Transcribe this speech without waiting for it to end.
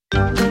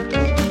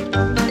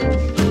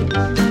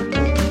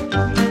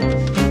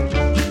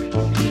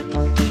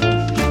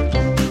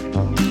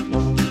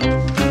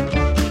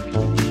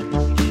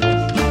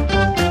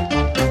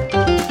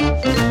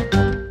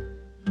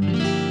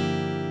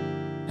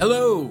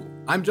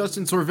I'm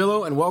Justin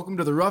Sorvillo, and welcome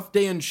to the Rough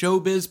Day in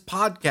Showbiz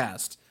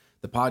podcast,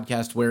 the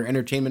podcast where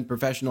entertainment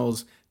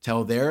professionals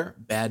tell their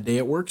bad day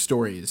at work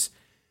stories.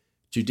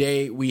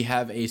 Today, we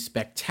have a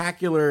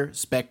spectacular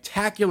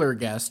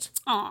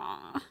guest.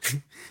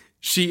 Aww.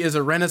 She is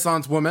a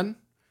Renaissance woman,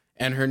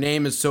 and her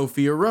name is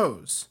Sophia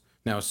Rose.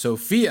 Now,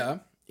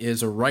 Sophia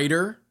is a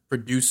writer,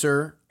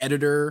 producer,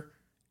 editor,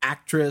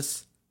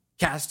 actress,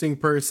 casting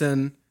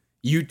person,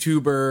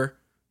 YouTuber,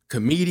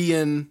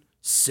 comedian,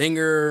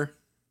 singer,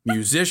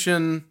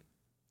 musician,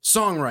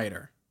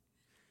 songwriter.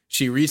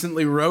 She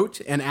recently wrote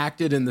and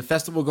acted in the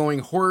festival-going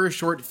horror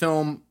short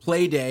film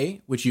Playday,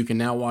 which you can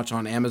now watch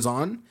on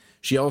Amazon.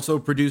 She also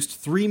produced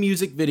 3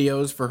 music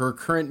videos for her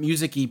current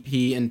music EP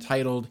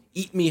entitled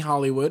Eat Me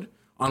Hollywood,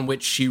 on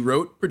which she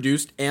wrote,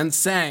 produced, and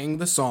sang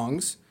the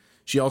songs.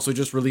 She also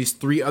just released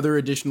 3 other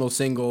additional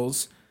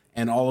singles,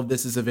 and all of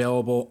this is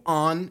available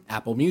on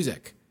Apple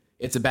Music.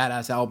 It's a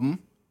badass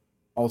album,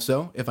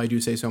 also, if I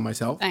do say so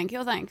myself. Thank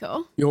you.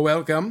 You're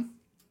welcome.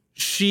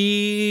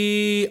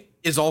 She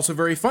is also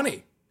very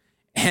funny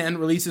and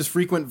releases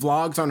frequent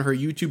vlogs on her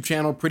YouTube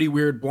channel, Pretty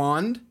Weird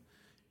Blonde.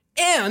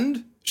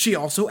 And she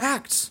also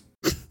acts.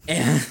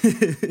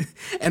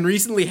 and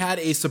recently had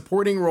a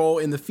supporting role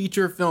in the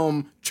feature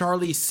film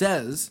Charlie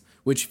Says,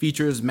 which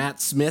features Matt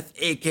Smith,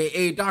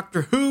 a.k.a.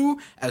 Doctor Who,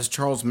 as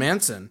Charles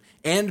Manson,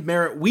 and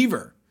Merritt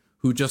Wever,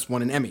 who just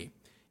won an Emmy.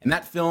 And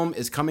that film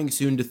is coming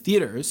soon to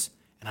theaters.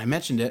 And I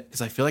mentioned it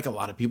because I feel like a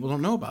lot of people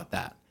don't know about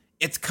that.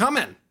 It's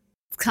coming.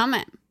 It's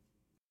coming.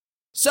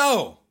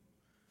 So,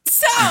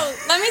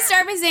 let me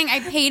start by saying I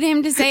paid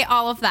him to say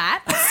all of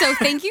that. So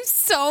thank you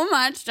so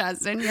much,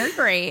 Justin. You're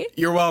great.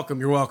 You're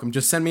welcome.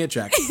 Just send me a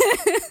check.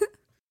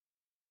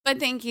 But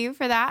thank you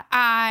for that.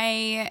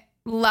 I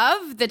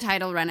love the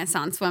title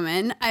Renaissance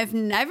Woman. I've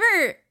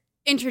never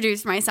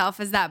introduced myself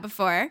as that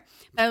before,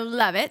 but I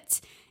love it.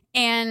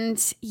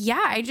 And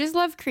yeah, I just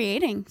love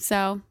creating.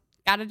 So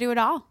got to do it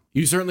all.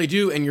 You certainly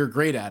do, and you're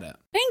great at it.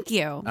 Thank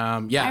you.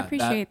 Yeah, I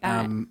appreciate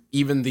that.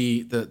 Even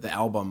the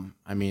album.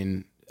 I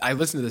mean, I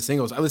listen to the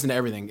singles. I listen to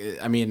everything.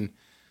 I mean,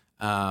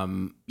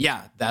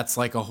 yeah, that's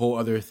like a whole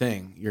other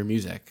thing. Your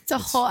music. It's a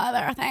whole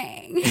other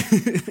thing.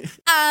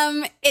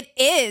 It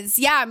is.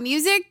 Yeah,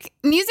 music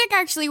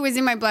actually was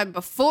in my blood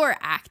before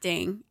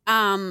acting.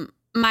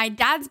 My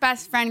dad's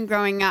best friend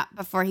growing up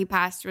before he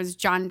passed was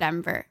John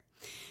Denver.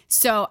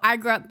 So I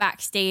grew up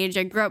backstage.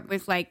 I grew up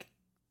with like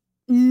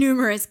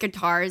numerous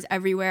guitars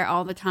everywhere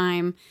all the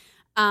time.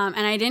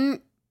 And I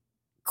didn't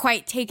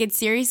quite take it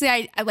seriously.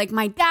 I like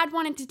my dad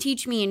wanted to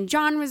teach me and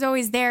John was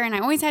always there and I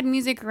always had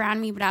music around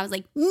me, but I was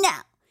like, no,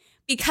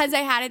 because I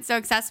had it so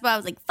accessible. I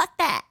was like, fuck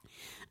that.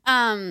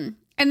 And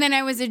then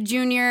I was a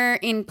junior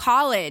in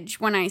college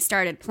when I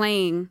started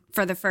playing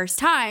for the first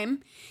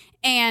time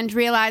and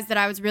realized that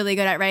I was really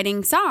good at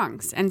writing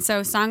songs. And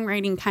so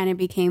songwriting kind of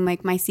became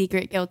like my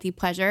secret guilty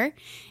pleasure.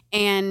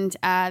 And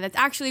that's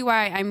actually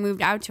why I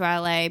moved out to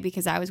LA,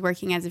 because I was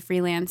working as a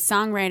freelance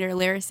songwriter,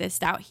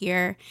 lyricist out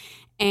here.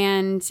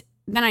 And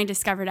then I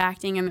discovered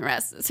acting and the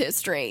rest is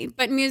history.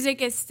 But music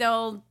is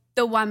still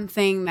the one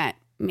thing that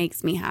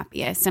makes me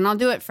happiest. And I'll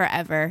do it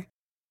forever.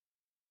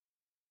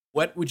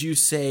 What would you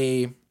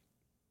say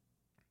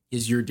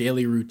is your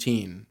daily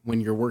routine when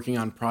you're working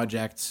on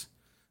projects?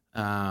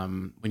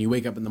 When you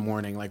wake up in the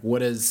morning, like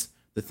what is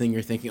the thing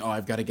you're thinking, oh,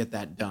 I've got to get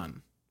that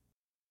done?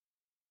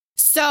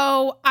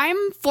 So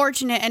I'm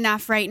fortunate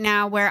enough right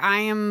now where I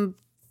am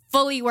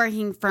fully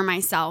working for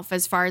myself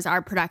as far as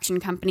our production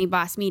company,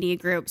 Boss Media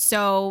Group.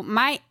 So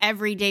my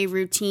everyday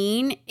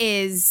routine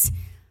is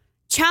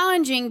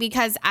challenging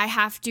because I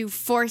have to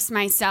force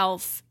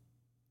myself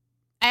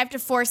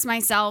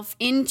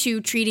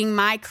into treating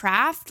my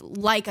craft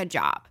like a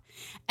job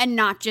and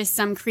not just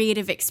some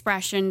creative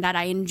expression that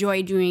I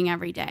enjoy doing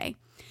every day.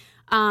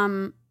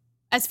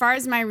 As far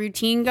as my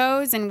routine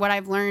goes and what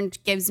I've learned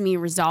gives me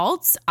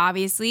results,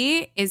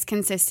 obviously, is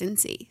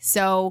consistency.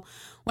 So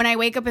when I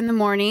wake up in the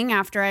morning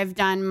after I've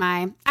done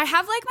I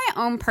have like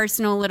my own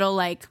personal little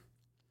like,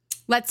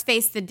 let's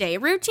face the day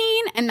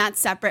routine, and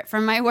that's separate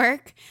from my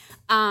work.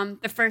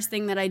 The first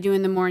thing that I do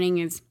in the morning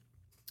is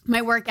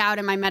my workout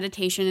and my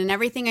meditation and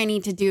everything I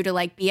need to do to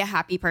like be a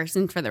happy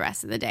person for the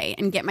rest of the day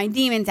and get my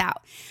demons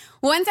out.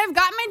 Once I've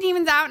got my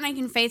demons out and I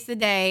can face the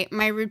day,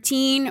 my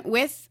routine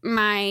with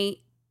my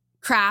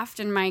craft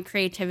and my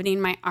creativity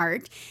and my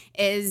art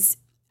is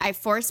I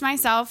force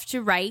myself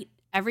to write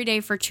every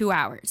day for 2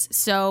 hours.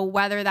 So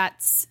whether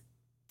that's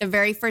the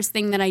very first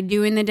thing that I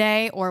do in the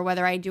day or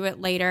whether I do it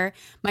later,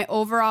 my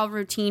overall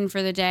routine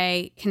for the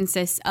day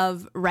consists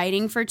of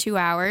writing for 2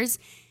 hours.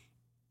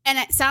 And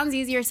it sounds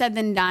easier said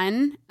than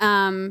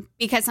done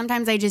because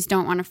sometimes I just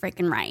don't want to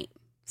freaking write.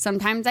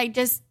 Sometimes I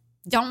just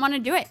don't want to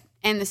do it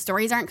and the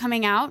stories aren't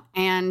coming out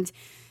and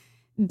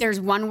there's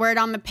one word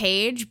on the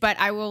page, but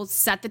I will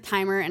set the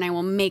timer and I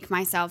will make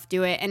myself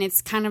do it. And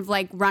it's kind of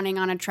like running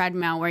on a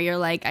treadmill where you're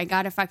like, I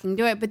gotta fucking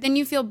do it. But then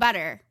you feel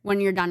better when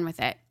you're done with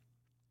it.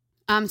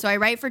 So I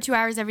write for 2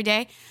 hours every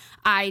day.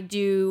 I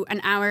do an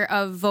hour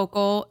of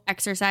vocal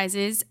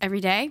exercises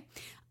every day.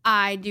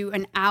 I do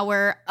an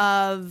hour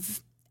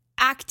of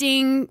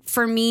acting.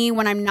 For me,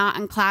 when I'm not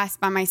in class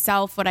by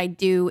myself, what I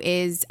do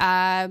is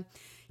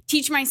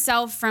teach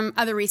myself from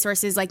other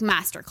resources like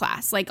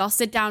masterclass. Like I'll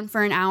sit down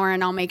for an hour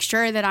and I'll make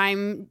sure that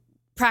I'm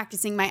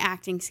practicing my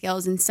acting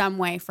skills in some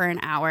way for an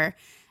hour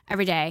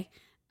every day.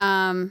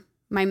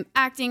 My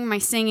acting, my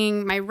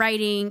singing, my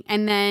writing,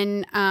 and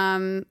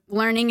then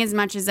learning as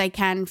much as I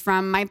can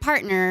from my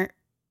partner,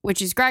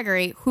 which is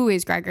Gregory,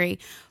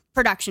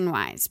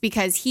 production-wise,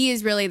 because he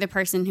is really the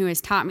person who has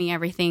taught me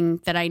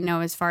everything that I know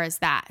as far as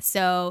that.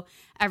 So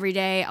every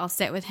day I'll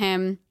sit with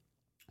him.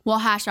 We'll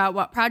hash out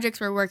what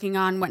projects we're working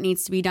on, what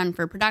needs to be done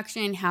for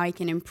production, how I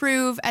can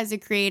improve as a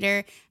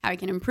creator, how I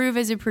can improve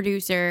as a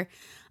producer.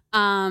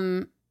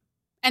 And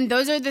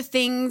those are the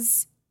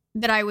things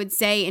that I would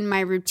say in my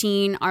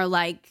routine are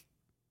like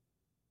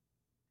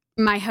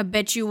my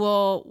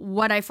habitual,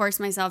 what I force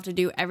myself to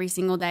do every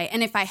single day.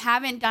 And if I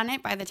haven't done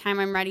it by the time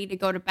I'm ready to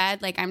go to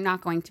bed, like I'm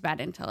not going to bed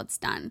until it's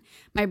done.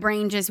 My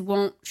brain just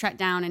won't shut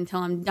down until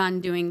I'm done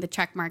doing the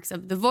check marks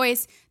of the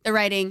voice, the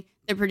writing,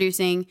 the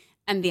producing,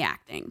 and the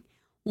acting.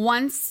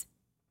 Once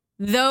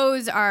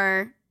those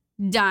are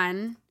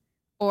done,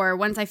 or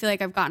once I feel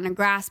like I've gotten a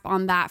grasp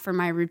on that for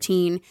my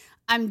routine,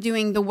 I'm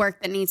doing the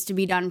work that needs to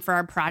be done for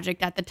our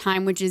project at the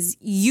time, which is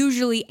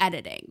usually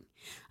editing.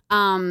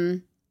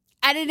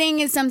 Editing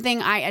is something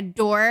I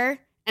adore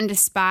and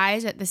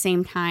despise at the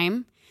same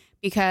time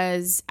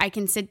because I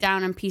can sit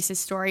down and piece a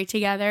story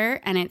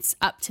together and it's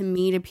up to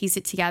me to piece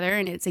it together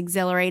and it's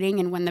exhilarating.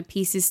 And when the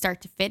pieces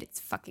start to fit, it's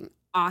fucking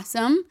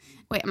awesome.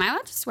 Wait, am I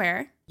allowed to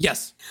swear?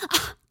 Yes.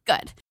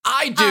 Good.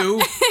 I do.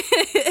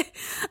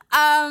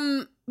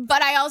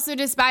 But I also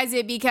despise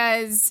it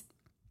because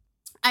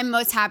I'm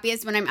most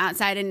happiest when I'm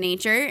outside in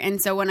nature.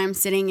 And so when I'm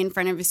sitting in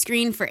front of a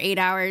screen for 8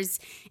 hours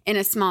in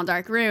a small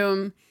dark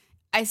room,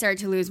 I start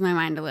to lose my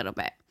mind a little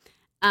bit.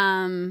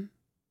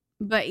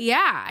 But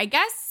yeah, I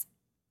guess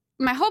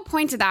my whole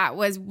point to that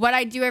was what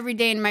I do every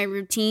day in my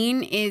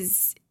routine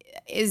is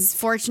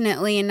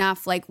fortunately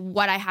enough like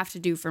what I have to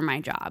do for my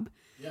job.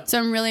 Yeah. So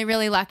I'm really,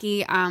 really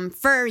lucky.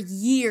 For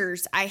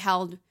years, I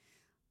held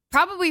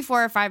probably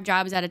 4 or 5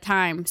 jobs at a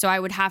time. So I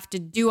would have to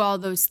do all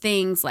those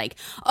things like,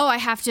 oh, I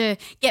have to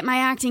get my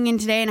acting in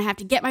today and I have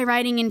to get my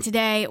writing in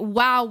today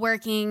while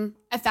working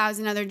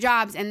 1,000 other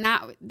jobs. And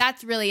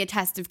that's really a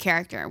test of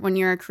character when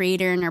you're a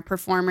creator and a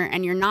performer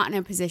and you're not in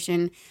a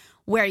position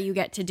where you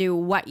get to do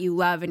what you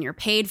love and you're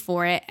paid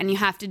for it and you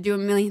have to do a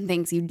million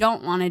things you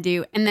don't want to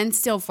do and then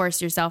still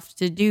force yourself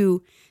to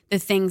do the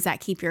things that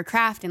keep your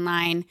craft in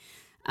line.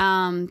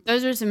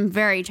 Those are some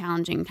very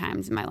challenging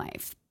times in my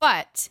life,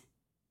 but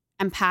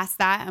I'm past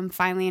that. I'm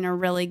finally in a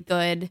really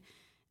good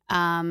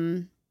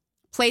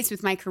place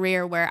with my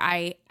career where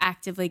I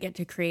actively get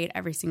to create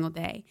every single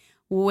day,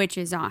 which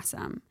is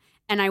awesome.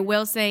 And I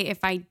will say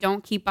if I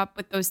don't keep up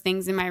with those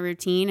things in my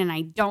routine and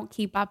I don't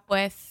keep up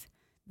with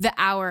the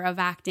hour of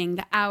acting,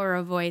 the hour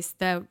of voice,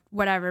 the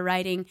whatever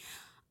writing,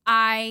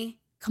 I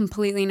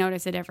completely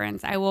notice a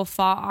difference. I will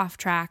fall off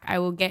track. I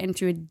will get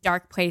into a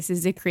dark place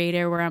as a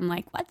creator where I'm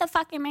like, what the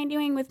fuck am I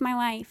doing with my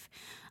life?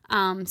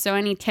 So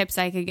any tips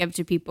I could give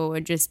to people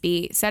would just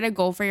be set a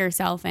goal for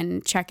yourself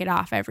and check it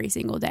off every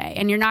single day.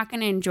 And you're not going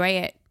to enjoy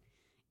it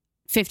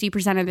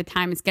 50% of the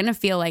time. It's going to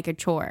feel like a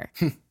chore,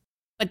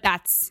 but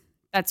that's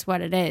what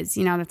it is.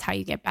 You know, that's how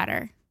you get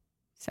better.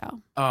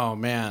 So. Oh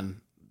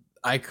man,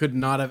 I could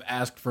not have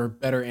asked for a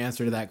better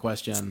answer to that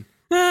question.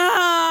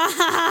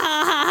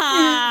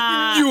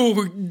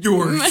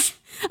 Yours.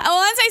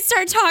 Once I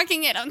start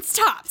talking, it don't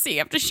stop. So you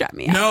have to shut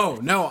me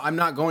up. No, I'm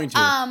not going to.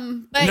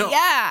 But no.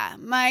 Yeah,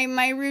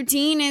 my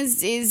routine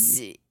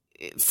is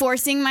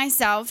forcing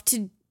myself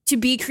to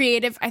be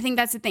creative. I think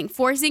that's the thing.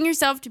 Forcing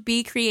yourself to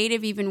be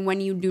creative even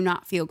when you do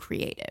not feel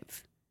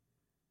creative.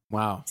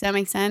 Wow. Does that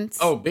make sense?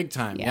 Oh, big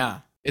time. Yeah.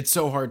 It's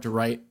so hard to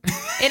write.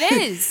 It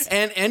is.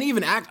 and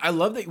even act. I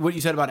love that what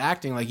you said about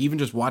acting, like even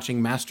just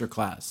watching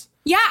masterclass.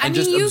 Yeah, I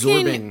mean, you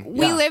absorbing, can.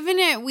 We live in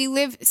it. We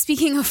live.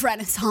 Speaking of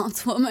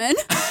Renaissance woman,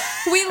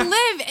 we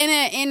live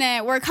in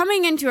a. We're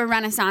coming into a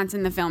renaissance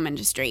in the film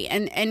industry,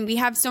 and we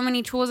have so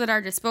many tools at our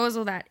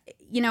disposal that,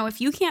 you know,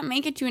 if you can't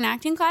make it to an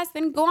acting class,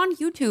 then go on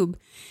YouTube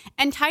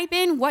and type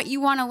in what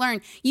you want to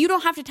learn. You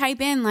don't have to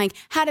type in like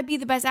how to be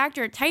the best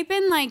actor. Type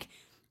in like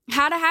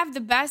how to have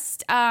the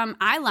best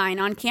eye line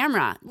on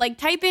camera. Like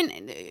type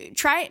in.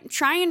 Try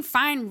and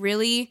find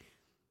really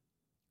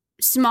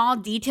small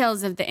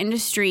details of the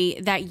industry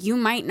that you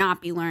might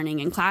not be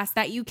learning in class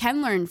that you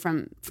can learn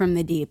from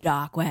the deep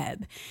dark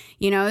web.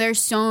 You know,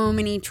 there's so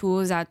many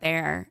tools out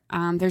there.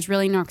 There's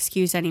really no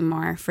excuse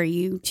anymore for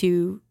you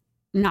to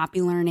not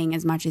be learning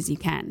as much as you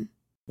can.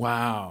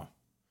 Wow.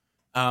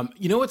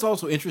 You know, what's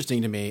also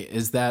interesting to me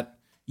is that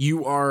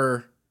you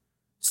are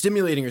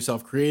stimulating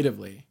yourself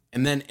creatively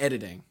and then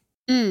editing.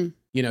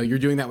 you know, you're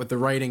doing that with the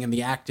writing and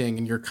the acting,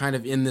 and you're kind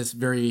of in this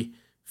very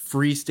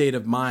free state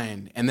of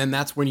mind. And then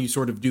that's when you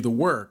sort of do the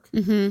work.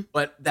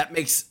 But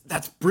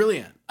that's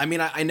brilliant. I mean,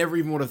 I never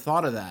even would have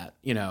thought of that,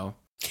 you know?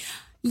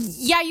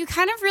 Yeah, you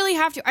kind of really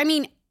have to. I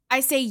mean,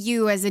 I say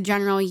you as a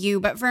general you,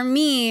 but for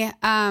me,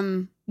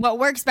 what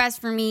works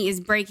best for me is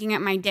breaking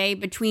up my day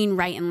between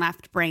right and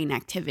left brain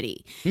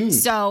activity.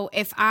 So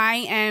if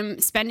I am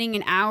spending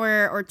an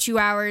hour or 2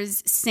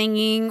 hours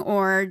singing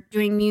or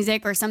doing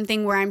music or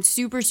something where I'm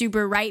super,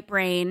 super right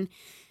brain,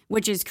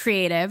 which is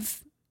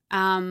creative,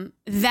 then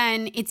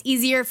it's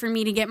easier for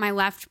me to get my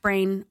left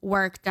brain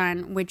work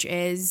done, which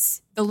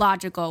is the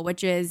logical,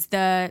 which is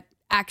the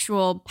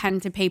actual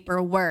pen to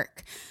paper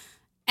work.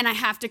 And I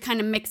have to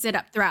kind of mix it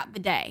up throughout the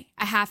day.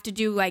 I have to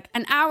do like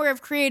an hour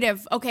of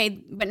creative. Okay,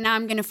 but now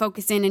I'm going to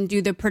focus in and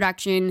do the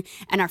production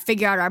and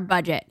figure out our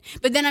budget.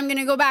 But then I'm going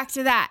to go back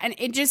to that. And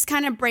it just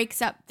kind of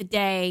breaks up the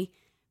day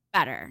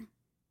better.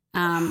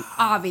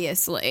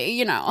 Obviously,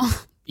 you know,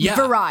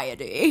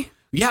 variety.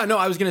 Yeah, no,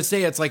 I was going to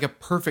say it's like a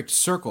perfect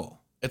circle.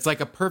 It's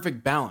like a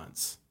perfect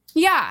balance.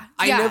 Yeah.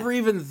 I never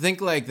even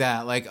think like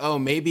that. Like, oh,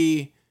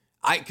 maybe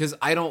because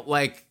I don't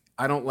like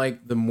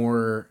the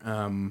more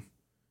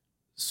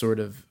sort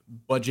of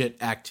budget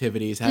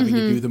activities, having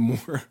to do the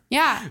more.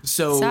 Yeah.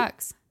 So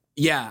sucks.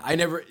 Yeah,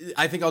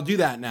 I think I'll do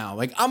that now.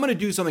 Like, I'm going to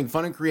do something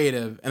fun and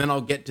creative, and then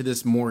I'll get to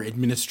this more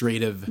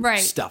administrative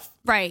stuff.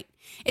 Right.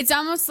 It's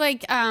almost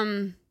like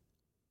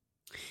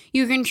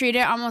you can treat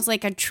it almost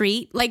like a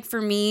treat. Like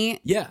for me,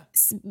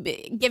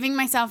 giving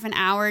myself an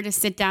hour to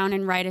sit down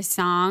and write a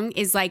song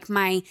is like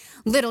my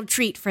little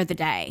treat for the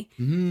day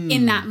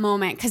in that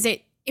moment, because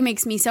it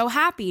makes me so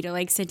happy to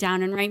like sit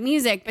down and write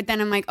music. But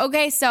then I'm like,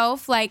 okay,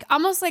 Soph, like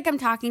almost like I'm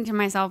talking to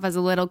myself as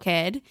a little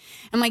kid.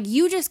 I'm like,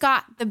 you just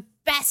got the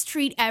best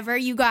treat ever.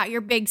 You got your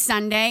big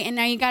Sunday, and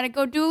now you got to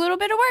go do a little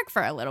bit of work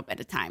for a little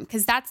bit of time,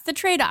 because that's the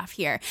trade-off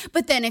here.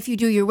 But then if you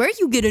do your work,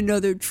 you get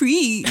another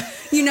treat,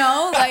 you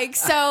know, like,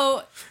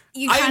 so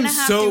you kind of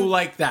have to. I am so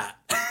like that.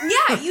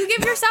 Yeah, you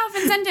give yourself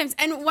incentives.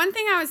 And one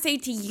thing I would say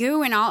to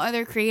you and all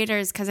other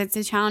creators, because it's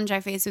a challenge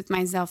I face with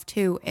myself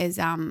too, is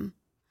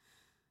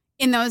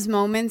in those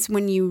moments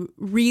when you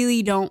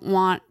really don't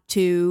want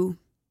to,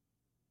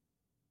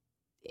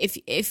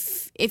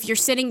 if you're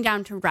sitting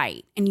down to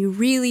write and you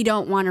really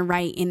don't want to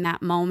write in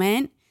that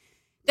moment,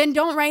 then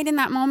don't write in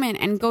that moment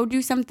and go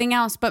do something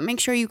else, but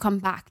make sure you come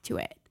back to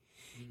it.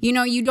 You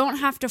know, you don't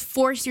have to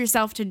force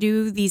yourself to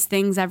do these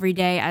things every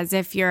day as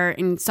if you're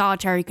in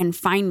solitary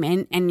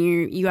confinement and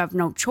you have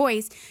no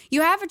choice.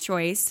 You have a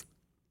choice.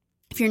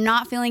 If you're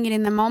not feeling it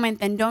in the moment,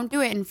 then don't do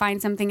it and find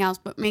something else,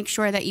 but make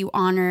sure that you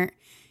honor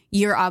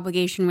your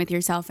obligation with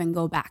yourself and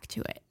go back to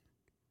it.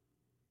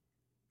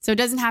 So it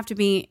doesn't have to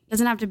be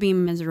a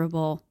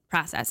miserable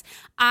process.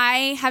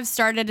 I have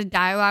started a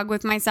dialogue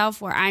with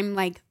myself where I'm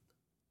like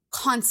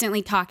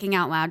constantly talking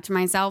out loud to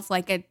myself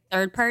like a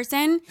third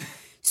person.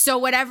 So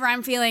whatever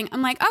I'm feeling,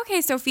 I'm like,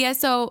 okay, Sophia,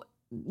 so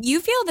you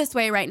feel this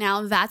way right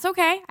now. That's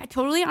okay. I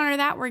totally honor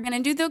that. We're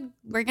going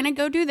to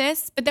go do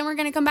this, but then we're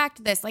going to come back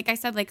to this. Like I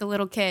said, like a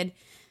little kid.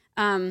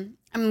 I'm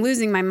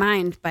losing my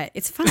mind, but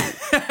it's fun.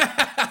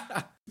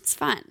 It's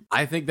fun.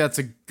 I think that's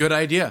a good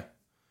idea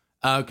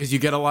because you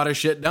get a lot of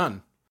shit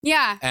done.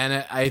 Yeah.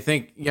 And I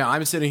think,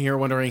 I'm sitting here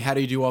wondering, how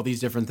do you do all these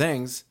different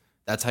things?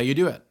 That's how you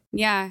do it.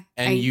 Yeah.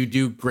 And you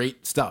do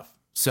great stuff.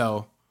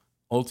 So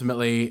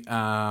ultimately,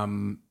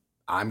 I'm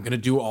going to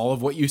do all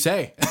of what you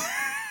say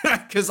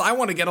because I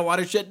want to get a lot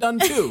of shit done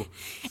too.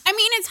 I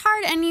mean, it's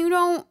hard, and you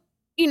don't,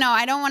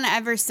 I don't want to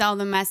ever sell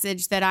the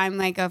message that I'm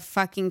like a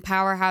fucking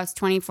powerhouse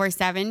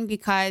 24/7,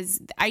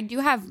 because I do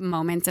have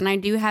moments and I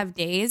do have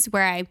days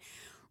where I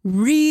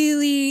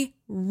really,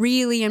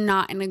 really am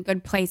not in a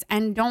good place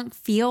and don't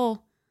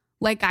feel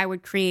like I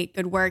would create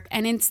good work.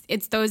 And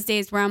it's those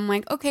days where I'm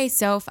like, okay,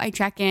 so if I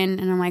check in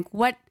and I'm like,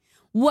 what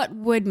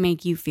would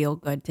make you feel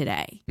good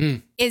today?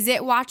 Is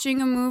it watching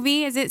a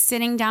movie? Is it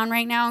sitting down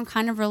right now and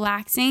kind of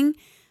relaxing?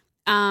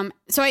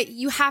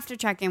 You have to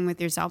check in with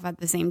yourself at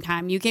the same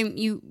time.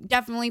 You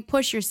definitely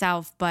push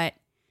yourself, but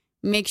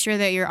make sure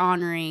that you're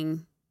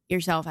honoring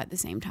yourself at the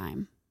same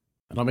time.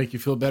 It'll make you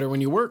feel better when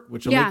you work,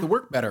 which will make the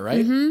work better,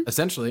 right? Mm-hmm.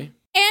 Essentially.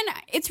 And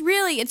it's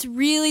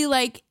really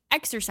like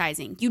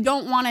exercising. You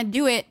don't want to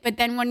do it, but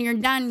then when you're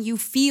done, you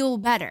feel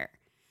better.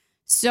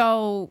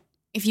 So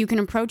if you can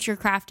approach your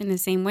craft in the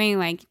same way,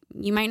 like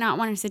you might not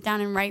want to sit down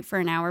and write for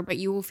an hour, but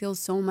you will feel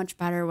so much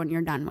better when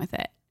you're done with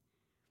it.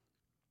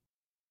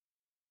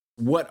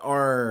 What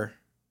are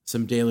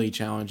some daily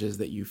challenges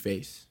that you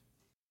face?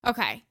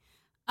 Okay.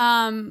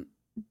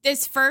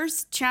 This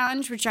first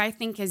challenge, which I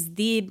think is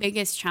the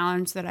biggest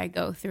challenge that I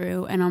go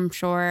through, and I'm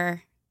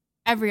sure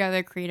every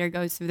other creator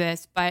goes through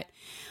this, but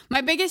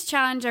my biggest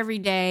challenge every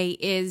day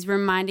is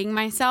reminding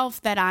myself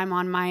that I'm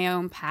on my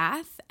own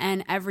path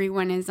and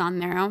everyone is on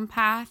their own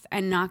path,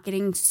 and not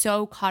getting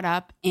so caught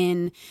up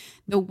in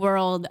the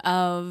world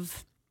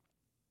of,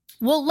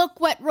 well, look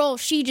what role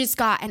she just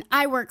got and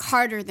I work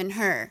harder than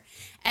her.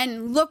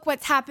 And look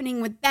what's happening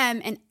with them.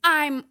 And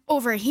I'm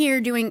over here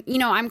doing,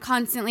 I'm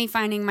constantly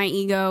finding my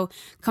ego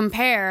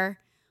compare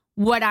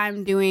what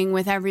I'm doing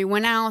with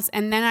everyone else.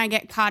 And then I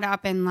get caught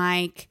up in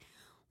like,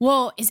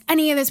 well, is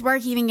any of this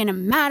work even going to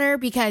matter?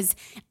 Because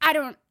I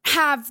don't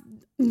have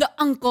the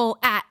uncle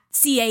at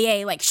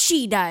CAA like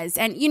she does.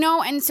 And, you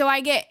know, and so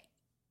I get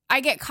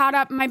caught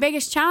up. My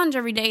biggest challenge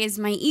every day is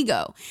my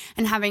ego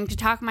and having to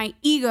talk my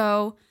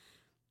ego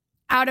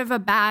out of a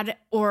bad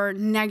or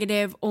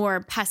negative or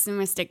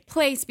pessimistic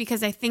place,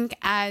 because I think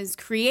as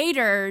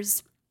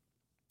creators,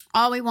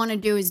 all we want to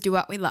do is do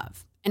what we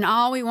love. And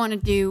all we want to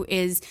do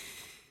is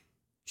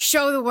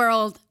show the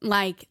world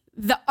like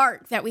the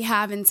art that we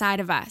have inside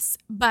of us.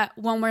 But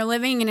when we're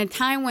living in a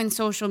time when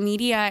social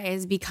media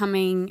is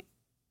becoming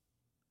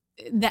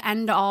the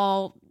end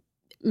all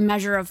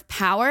measure of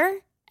power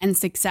and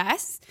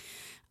success,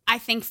 I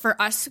think for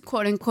us,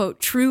 quote unquote,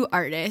 true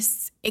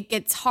artists, it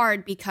gets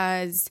hard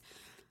because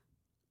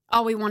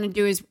all we want to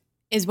do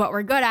is what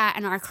we're good at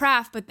in our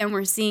craft. But then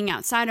we're seeing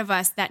outside of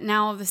us that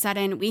now all of a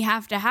sudden we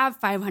have to have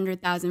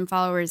 500,000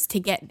 followers to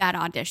get that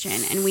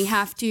audition. And we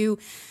have to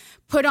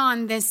put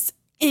on this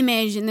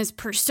image and this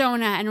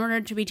persona in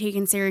order to be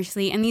taken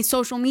seriously. And these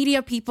social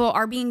media people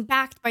are being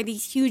backed by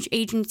these huge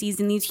agencies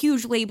and these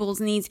huge labels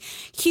and these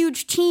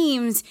huge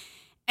teams.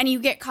 And you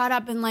get caught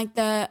up in like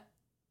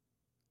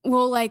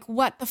well, like,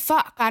 what the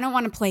fuck? I don't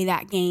want to play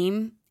that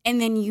game. And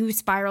then you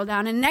spiral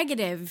down a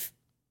negative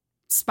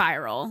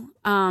spiral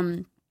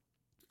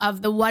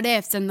of the what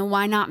ifs and the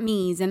why not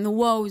me's and the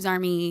woes are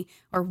me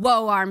or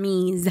woe are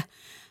me's.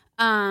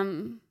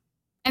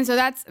 And so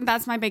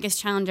that's my biggest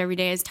challenge every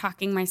day, is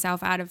talking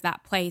myself out of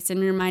that place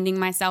and reminding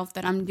myself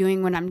that I'm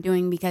doing what I'm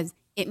doing because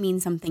it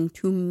means something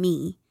to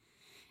me.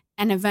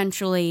 And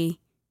eventually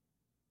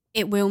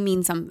it will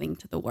mean something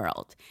to the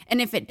world.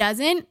 And if it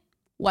doesn't,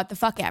 what the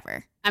fuck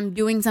ever. I'm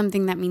doing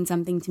something that means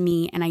something to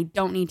me, and I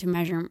don't need to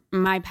measure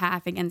my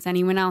path against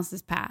anyone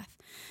else's path.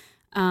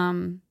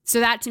 So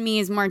that to me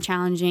is more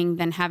challenging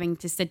than having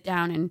to sit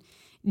down and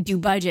do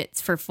budgets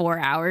for 4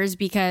 hours,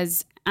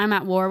 because I'm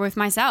at war with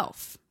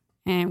myself.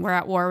 And we're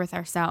at war with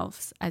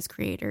ourselves as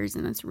creators,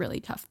 and it's a really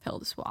tough pill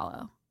to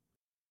swallow.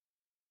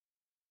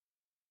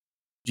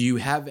 Do you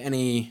have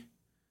any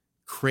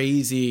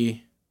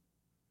crazy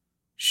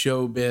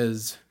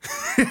showbiz?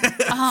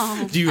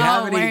 Do you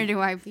have any? Where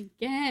do I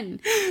begin?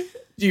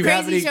 Do you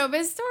have any crazy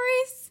showbiz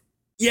stories?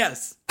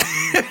 Yes.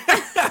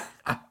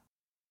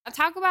 I'll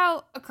talk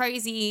about a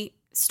crazy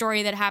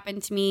story that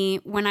happened to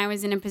me when I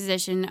was in a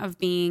position of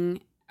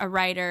being a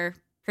writer,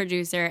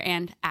 producer,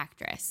 and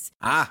actress.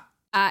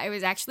 It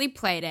was actually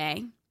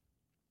Playday.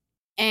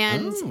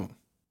 And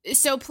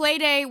so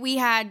Playday, we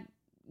had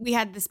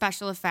the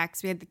special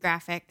effects, we had the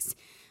graphics.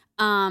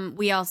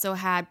 We also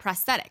had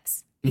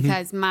prosthetics,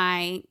 because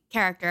my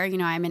character, you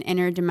know, I'm an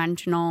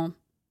interdimensional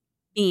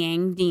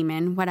being,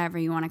 demon, whatever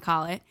you want to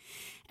call it.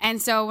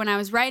 And so when I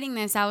was writing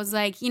this, I was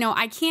like, you know,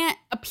 I can't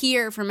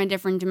appear from a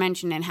different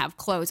dimension and have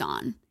clothes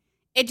on.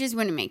 It just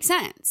wouldn't make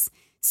sense.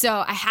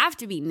 So I have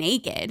to be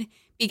naked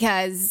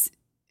because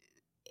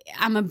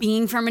I'm a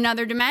being from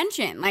another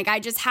dimension. Like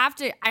I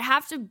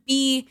have to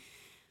be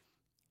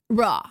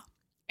raw.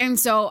 And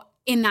so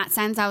in that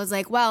sense, I was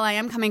like, well, I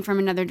am coming from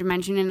another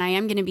dimension and I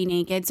am going to be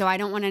naked. So I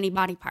don't want any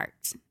body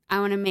parts. I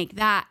want to make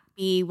that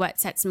be what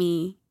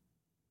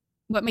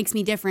makes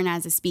me different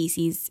as a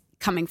species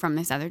coming from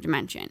this other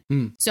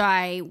dimension.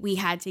 So we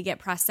had to get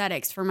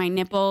prosthetics for my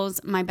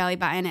nipples, my belly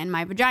button, and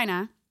my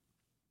vagina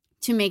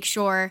to make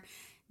sure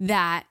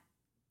that,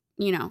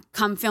 you know,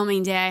 come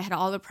filming day, I had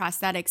all the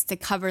prosthetics to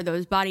cover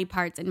those body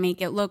parts and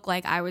make it look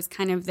like I was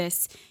kind of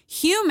this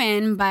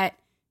human, but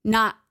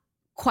not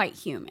quite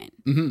human.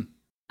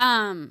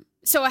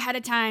 So ahead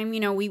of time, you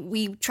know,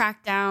 we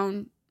tracked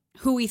down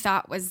who we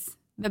thought was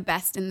the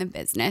best in the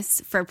business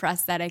for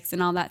prosthetics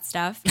and all that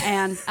stuff.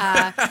 And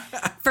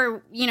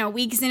for, you know,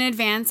 weeks in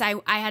advance, I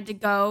had to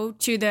go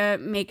to the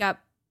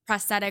makeup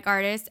prosthetic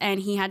artist,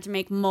 and he had to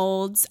make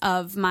molds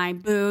of my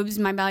boobs,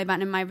 my belly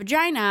button, and my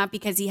vagina,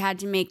 because he had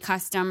to make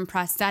custom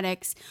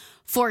prosthetics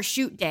for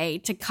shoot day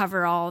to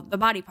cover all the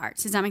body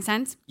parts. Does that make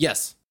sense?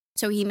 Yes.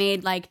 So he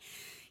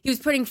was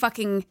putting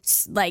fucking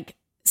like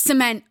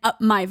cement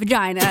up my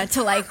vagina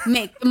to like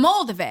make the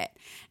mold of it.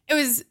 It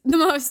was the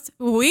most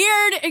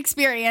weird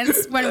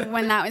experience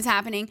when that was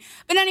happening.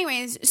 But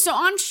anyways, so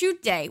on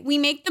shoot day, we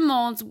make the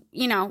molds,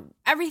 you know,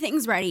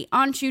 everything's ready.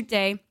 On shoot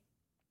day,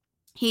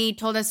 he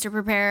told us to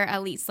prepare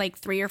at least like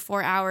 3 or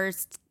 4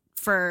 hours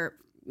for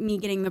me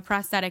getting the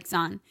prosthetics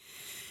on.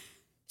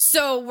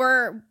 So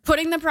we're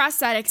putting the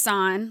prosthetics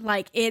on,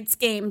 like it's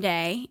game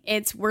day.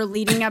 We're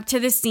leading up to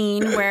the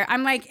scene where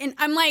I'm like,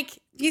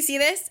 do you see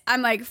this?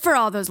 I'm like, for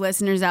all those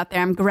listeners out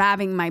there, I'm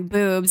grabbing my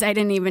boobs. I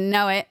didn't even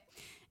know it.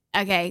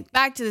 Okay,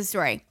 back to the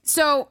story.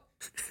 So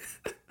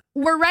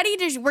we're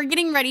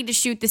getting ready to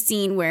shoot the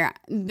scene where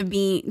the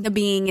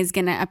being is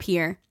going to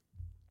appear.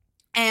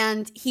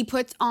 And he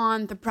puts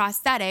on the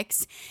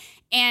prosthetics,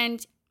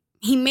 and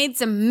he made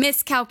some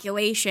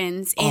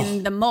miscalculations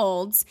in the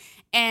molds,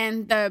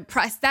 and the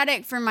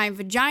prosthetic for my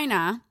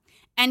vagina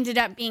ended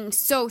up being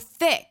so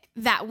thick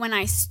that when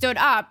I stood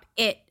up,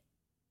 it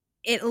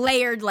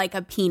layered like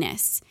a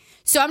penis.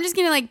 So I'm just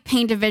going to like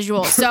paint a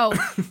visual. So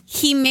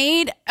he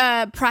made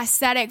a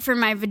prosthetic for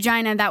my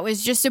vagina that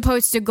was just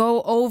supposed to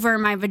go over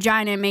my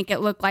vagina and make it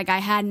look like I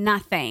had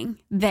nothing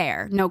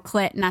there. No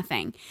clit,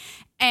 nothing.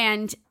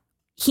 And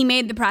he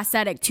made the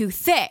prosthetic too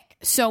thick.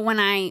 So when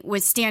I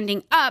was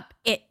standing up,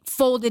 it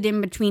folded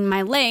in between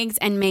my legs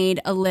and made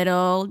a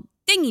little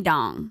dingy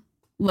dong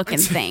looking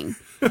thing.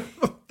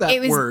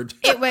 Word.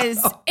 It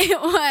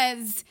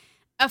was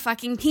a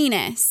fucking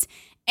penis.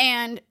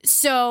 And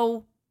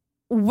so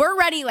we're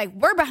ready, like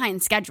we're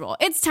behind schedule.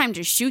 It's time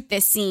to shoot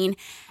this scene.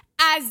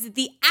 As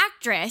the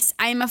actress,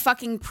 I'm a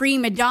fucking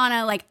prima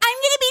donna. Like, I'm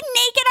going to be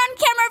naked on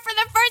camera for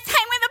the first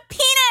time with a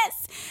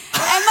penis.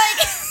 And like,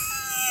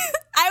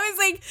 I was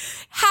like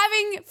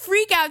having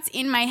freakouts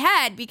in my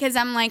head because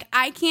I'm like,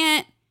 I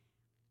can't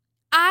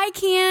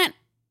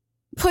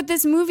put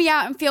this movie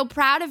out and feel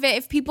proud of it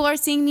if people are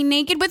seeing me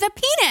naked with a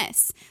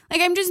penis.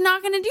 Like, I'm just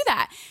not going to do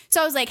that.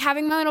 So I was like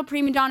having my little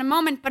prima donna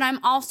moment, but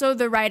I'm also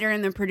the writer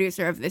and the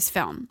producer of this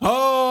film.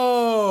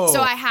 Oh.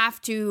 So I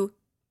have to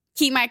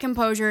keep my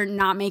composure,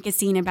 not make a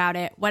scene about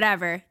it,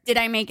 whatever. Did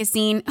I make a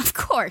scene? Of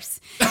course.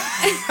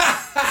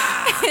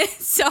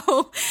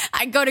 So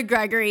I go to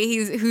Gregory,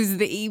 who's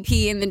the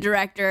EP and the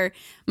director,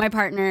 my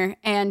partner,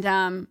 and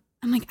I'm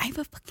like, I have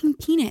a fucking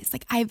penis.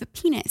 Like, I have a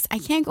penis. I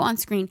can't go on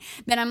screen.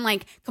 Then I'm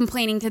like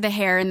complaining to the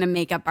hair and the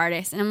makeup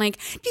artist. And I'm like,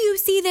 do you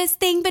see this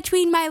thing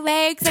between my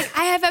legs? Like,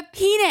 I have a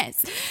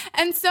penis.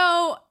 And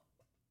so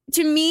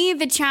to me,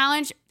 the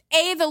challenge,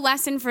 the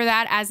lesson for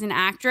that as an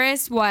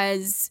actress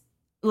was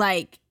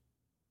like,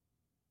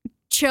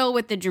 chill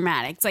with the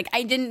dramatics. Like,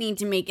 I didn't need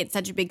to make it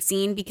such a big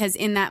scene because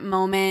in that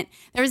moment,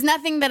 there was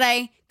nothing that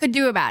I could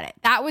do about it.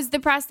 That was the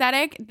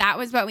prosthetic. That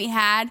was what we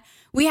had.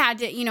 We had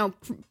to,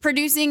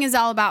 producing is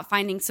all about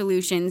finding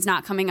solutions,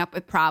 not coming up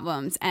with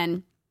problems.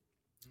 And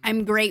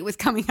I'm great with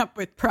coming up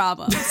with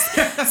problems.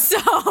 So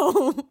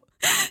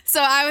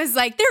I was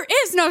like, there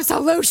is no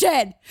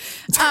solution.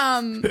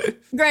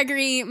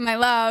 Gregory, my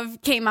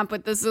love, came up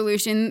with the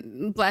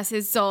solution, bless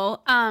his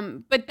soul.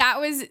 But that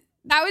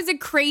was a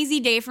crazy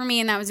day for me,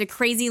 and that was a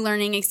crazy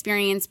learning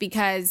experience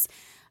because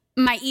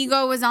my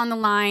ego was on the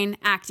line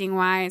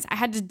acting-wise. I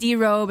had to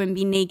derobe and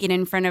be naked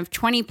in front of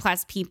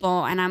 20-plus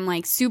people, and I'm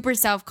like super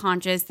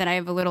self-conscious that I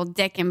have a little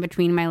dick in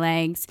between my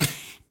legs.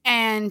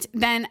 And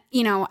then,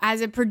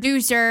 as a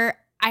producer,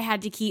 I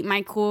had to keep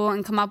my cool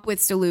and come up with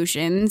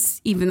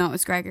solutions, even though it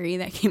was Gregory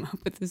that came up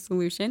with the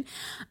solution.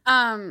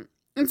 And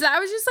so that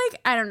was just like,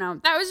 I don't know.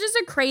 That was just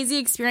a crazy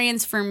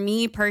experience for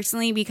me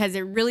personally because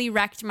it really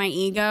wrecked my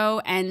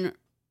ego and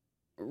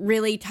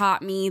really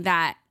taught me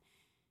that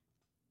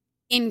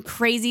in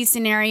crazy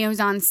scenarios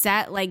on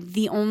set, like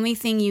the only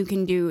thing you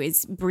can do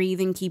is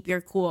breathe and keep your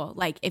cool.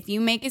 Like if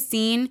you make a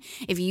scene,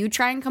 if you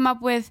try and come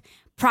up with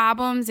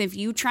problems, if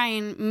you try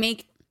and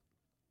make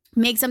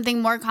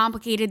something more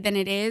complicated than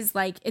it is,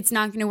 like it's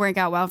not going to work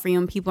out well for you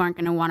and people aren't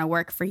going to want to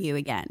work for you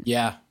again.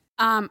 Yeah.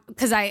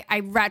 Because I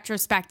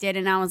retrospected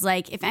and I was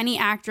like, if any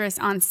actress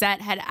on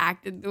set had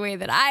acted the way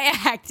that I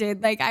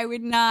acted, like I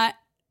would not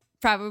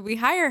probably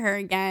hire her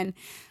again.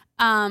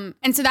 And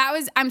so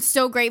I'm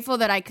so grateful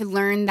that I could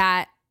learn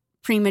that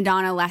prima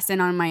donna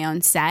lesson on my own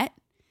set.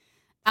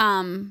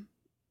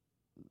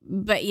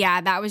 But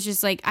yeah, that was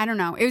just like, I don't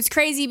know. It was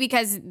crazy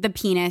because the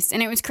penis,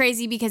 and it was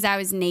crazy because I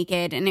was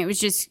naked, and it was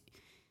just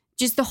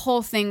the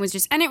whole thing was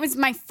just, and it was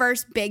my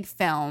first big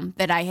film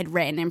that I had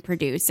written and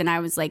produced, and I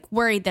was like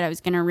worried that I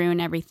was going to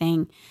ruin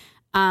everything.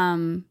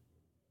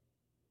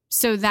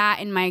 So that,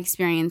 in my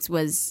experience,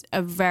 was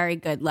a very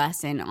good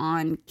lesson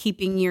on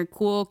keeping your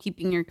cool,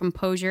 keeping your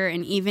composure,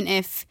 and even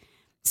if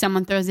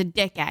someone throws a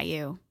dick at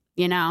you,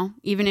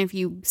 even if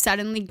you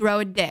suddenly grow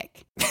a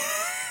dick,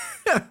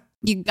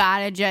 you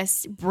gotta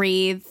just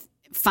breathe,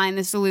 find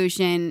the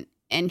solution,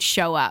 and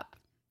show up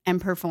and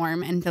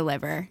perform and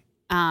deliver.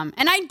 And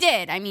I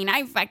did. I mean,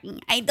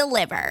 I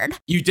delivered.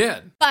 You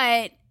did.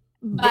 But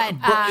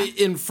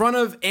in front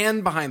of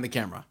and behind the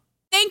camera.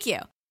 Thank you.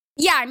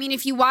 Yeah, I mean,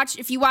 if you watch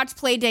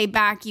Playday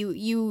back,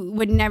 you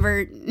would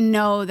never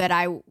know that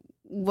I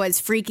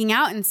was freaking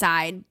out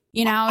inside,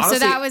 Honestly,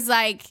 so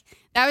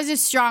that was a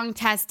strong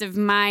test of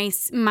my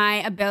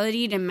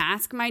ability to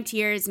mask my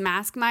tears,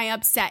 mask my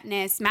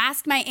upsetness,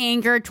 mask my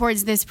anger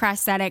towards this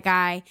prosthetic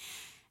guy,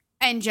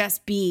 and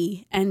just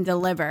be and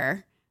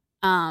deliver.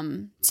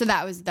 So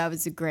that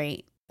was a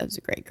great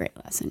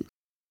lesson.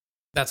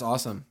 That's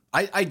awesome.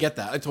 I get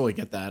that. I totally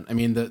get that. I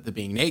mean, the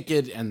being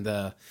naked and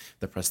the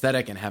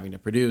prosthetic and having to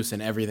produce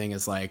and everything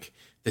is like,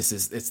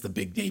 it's the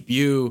big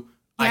debut.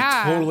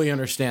 Yeah. I totally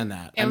understand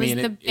that. And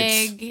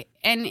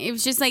it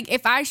was just like,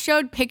 if I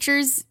showed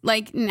pictures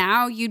like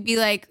now, you'd be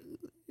like,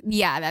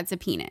 yeah, that's a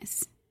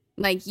penis.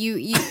 Like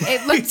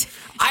it looked.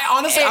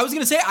 I was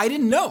going to say, I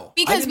didn't know.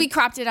 Because we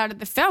cropped it out of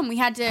the film. We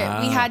had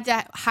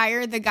to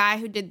hire the guy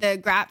who did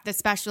the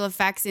special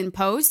effects in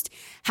post,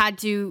 had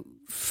to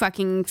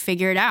fucking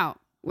figure it out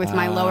with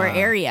my lower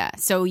area.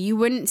 So you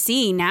wouldn't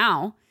see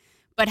now.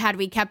 But had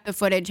we kept the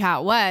footage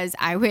how it was,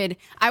 I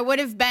would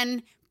have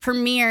been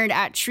premiered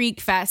at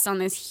Shriek Fest on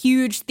this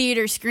huge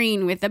theater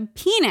screen with a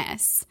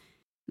penis.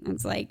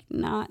 It's like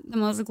not the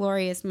most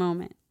glorious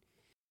moment.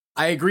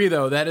 I agree,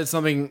 though. That is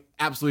something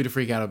absolutely to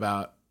freak out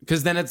about,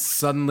 because then it's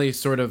suddenly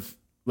sort of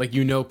like,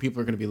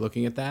 people are going to be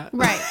looking at that.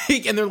 Right.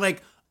 And they're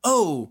like,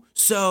 oh,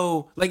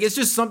 so like, it's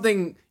just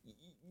something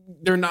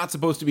they're not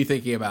supposed to be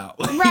thinking about.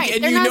 Like, right.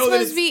 And they're you not know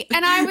supposed to be.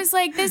 And I was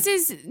like, this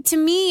is, to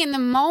me in the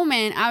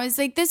moment, I was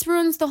like, this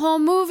ruins the whole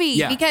movie.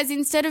 Yeah. Because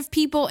instead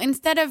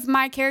of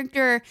my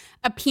character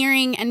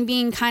appearing and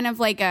being kind of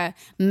like a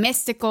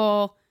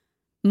mystical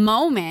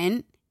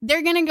moment,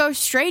 they're going to go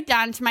straight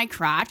down to my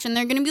crotch and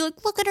they're going to be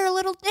like, look at her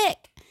little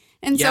dick.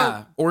 And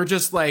yeah, or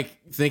just like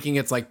thinking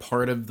it's like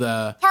part of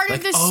the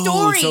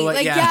story. So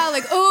like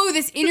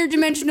this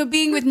interdimensional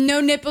being with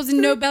no nipples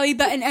and no belly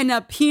button and a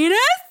penis.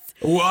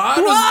 What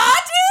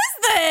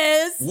is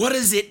this? What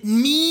does it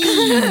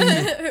mean?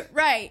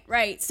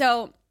 Right.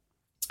 So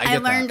I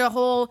learned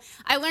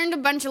a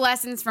bunch of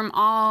lessons from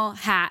all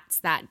hats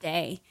that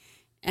day.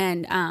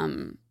 And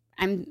I'm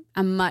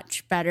a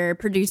much better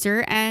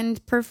producer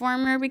and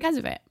performer because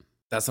of it.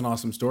 That's an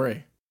awesome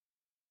story.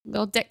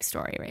 Little dick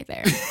story right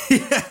there.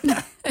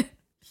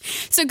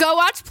 So go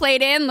watch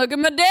Playday and look at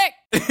my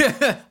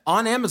dick.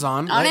 On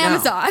Amazon.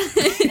 Amazon.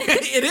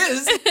 It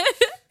is.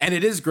 And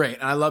it is great.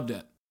 And I loved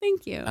it.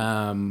 Thank you.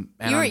 And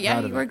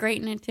you were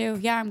great in it too.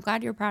 Yeah, I'm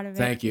glad you're proud of it.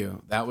 Thank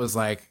you. That was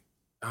like,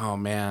 oh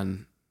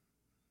man,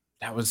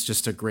 that was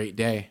just a great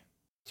day.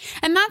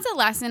 And that's a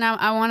lesson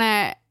I want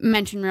to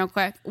mention real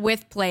quick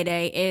with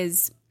Playday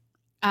is,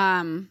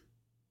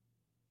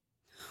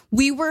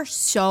 we were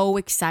so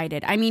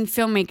excited. I mean,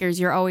 filmmakers,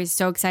 you're always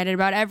so excited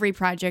about every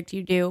project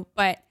you do,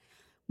 but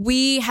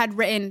we had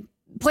written,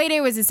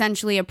 Playday was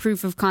essentially a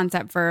proof of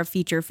concept for a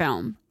feature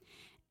film.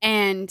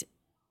 And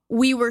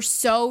we were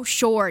so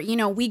sure,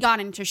 we got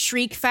into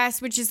Shriek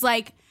Fest, which is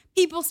like,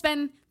 people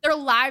spend their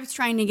lives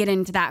trying to get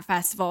into that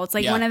festival. It's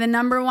like one of the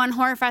 #1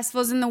 horror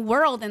festivals in the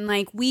world. And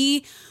like,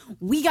 we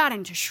got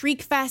into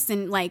Shriek Fest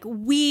and like,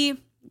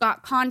 we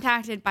got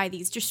contacted by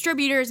these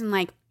distributors and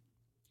like,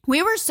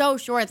 we were so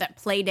sure that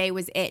Playday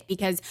was it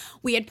because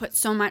we had put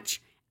so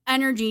much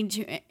energy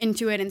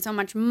into it and so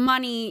much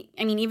money.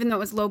 I mean, even though it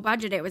was low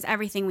budget, it was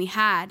everything we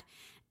had.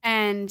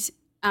 And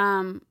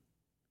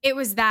it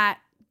was that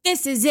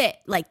this is it.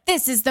 Like,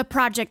 this is the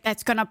project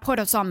that's going to put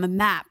us on the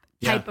map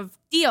type of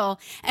deal.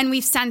 And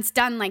we've since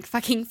done like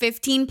fucking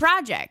 15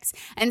 projects.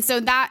 And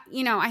so that,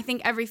 I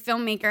think every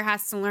filmmaker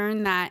has to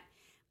learn that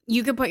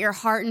you could put your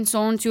heart and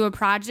soul into a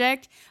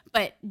project,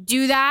 but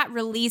do that,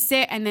 release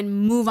it, and then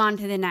move on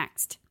to the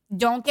next.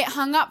 Don't get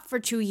hung up for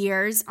 2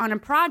 years on a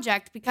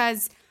project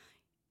because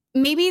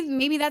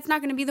maybe that's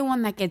not going to be the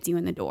one that gets you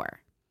in the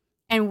door.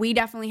 And we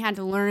definitely had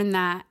to learn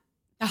that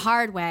the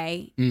hard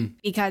way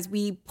because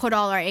we put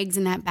all our eggs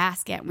in that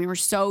basket. And we were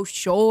so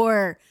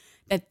sure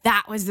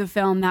that was the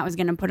film that was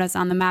going to put us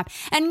on the map.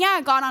 And yeah,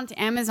 it got onto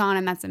Amazon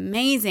and that's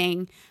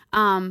amazing.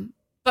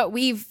 But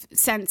we've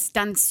since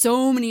done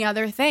so many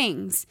other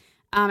things.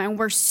 And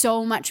we're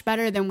so much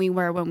better than we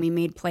were when we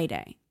made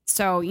Playday.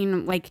 So,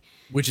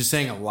 which is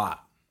saying a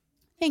lot.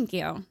 Thank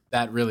you.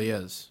 That really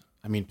is.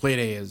 I mean,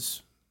 Playday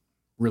is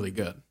really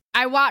good.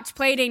 I watch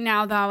Playday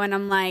now, though, and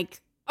I'm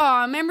like,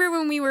 oh, remember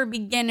when we were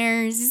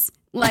beginners?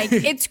 Like,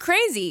 it's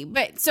crazy.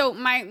 But so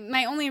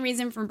my only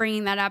reason for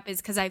bringing that up is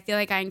because I feel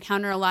like I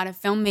encounter a lot of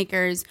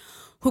filmmakers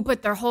who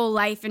put their whole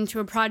life into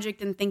a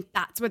project and think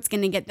that's what's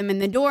going to get them in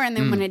the door. And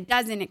then when it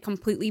doesn't, it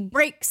completely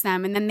breaks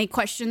them. And then they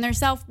question their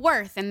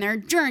self-worth and their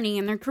journey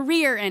and their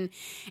career. And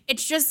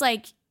it's just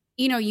like,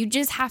 you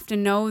just have to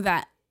know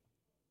that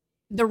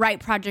the right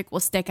project will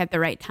stick at the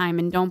right time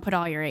and don't put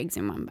all your eggs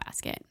in one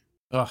basket.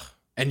 Ugh.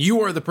 And you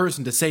are the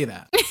person to say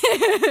that.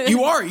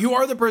 You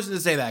are the person to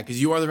say that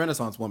because you are the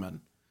Renaissance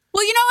woman.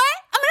 Well, you know what?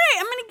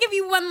 I'm gonna give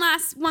you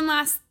one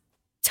last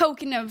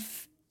token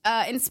of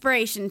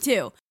inspiration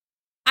too.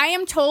 I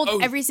am told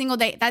every single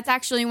day. That's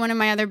actually one of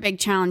my other big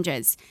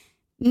challenges.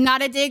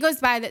 Not a day goes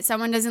by that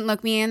someone doesn't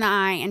look me in the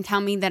eye and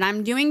tell me that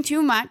I'm doing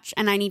too much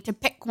and I need to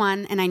pick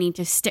one and I need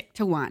to stick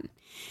to one.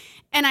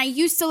 And I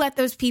used to let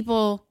those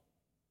people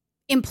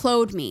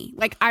implode me.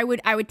 Like I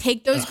would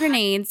take those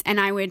grenades and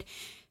I would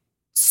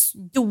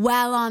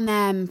dwell on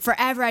them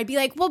forever. I'd be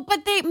like, well, but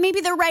maybe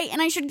they're right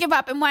and I should give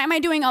up. And why am I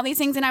doing all these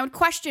things? And I would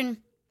question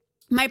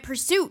my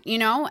pursuit,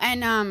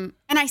 and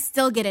I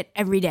still get it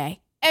every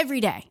day.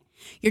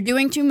 You're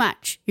doing too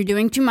much. You're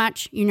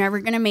never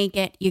going to make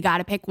it. You got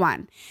to pick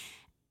one.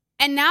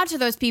 And now to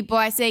those people,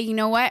 I say, you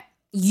know what?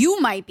 You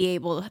might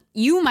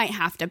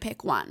have to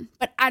pick one,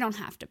 but I don't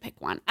have to pick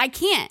one. I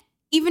can't.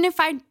 Even if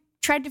I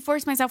tried to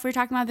force myself, we were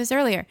talking about this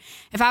earlier.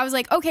 If I was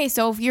like, okay,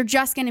 so if you're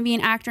just going to be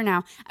an actor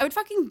now, I would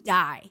fucking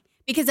die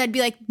because I'd be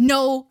like,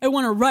 no, I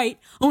want to write.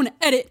 I want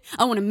to edit.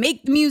 I want to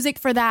make the music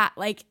for that.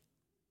 Like,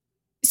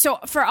 so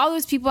for all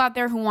those people out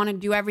there who want to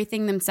do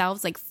everything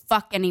themselves, like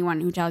fuck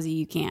anyone who tells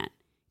you can't.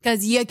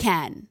 Because you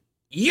can.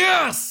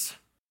 Yes.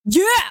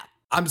 Yeah.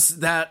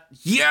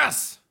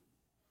 Yes.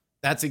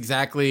 That's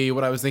exactly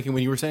what I was thinking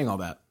when you were saying all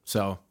that.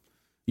 So,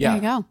 yeah. There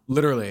you go.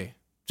 Literally,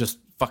 just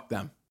fuck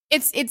them.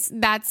 It's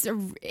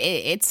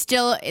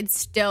still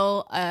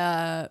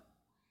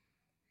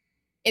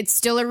it's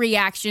still a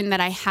reaction that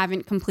I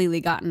haven't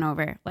completely gotten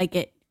over. Like,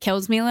 it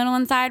kills me a little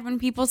inside when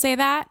people say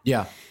that.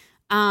 Yeah.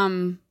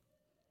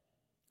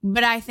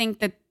 But I think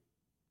that,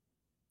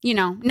 you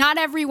know, not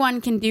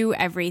everyone can do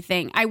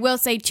everything. I will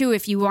say, too,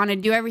 if you want to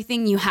do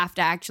everything, you have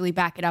to actually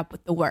back it up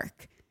with the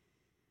work.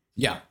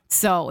 Yeah.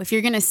 So if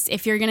you're gonna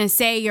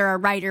say you're a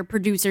writer,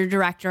 producer,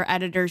 director,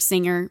 editor,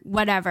 singer,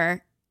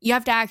 whatever, you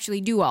have to actually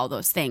do all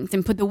those things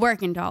and put the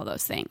work into all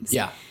those things.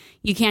 Yeah.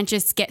 You can't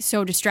just get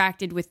so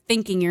distracted with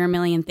thinking you're a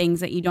million things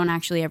that you don't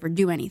actually ever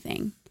do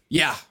anything.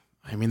 Yeah.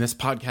 I mean, this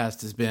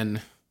podcast has been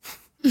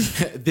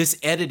this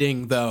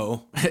editing,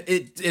 though.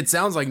 It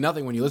sounds like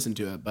nothing when you listen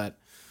to it, but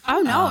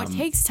oh no, it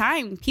takes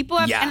time. People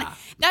have, yeah. and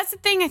that's the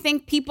thing. I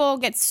think people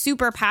get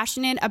super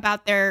passionate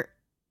about their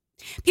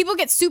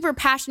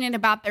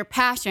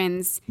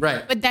passions,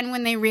 right. But then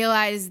when they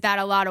realize that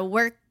a lot of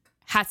work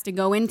has to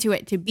go into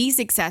it to be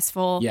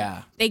successful,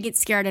 yeah, they get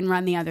scared and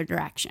run the other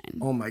direction.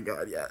 Oh my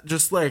God, yeah.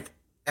 Just like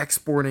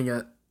exporting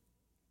it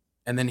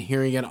and then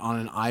hearing it on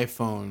an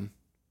iPhone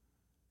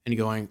and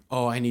going,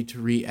 oh, I need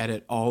to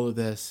re-edit all of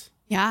this.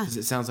 Yeah. Because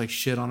it sounds like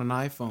shit on an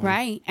iPhone.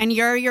 Right. And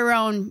you're your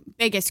own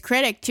biggest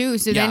critic too.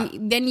 So Yeah.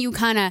 then you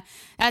kind of,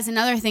 that's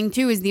another thing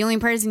too, is the only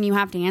person you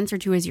have to answer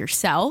to is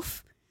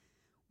yourself,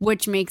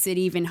 which makes it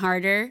even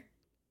harder.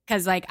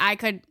 Because like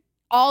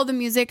all the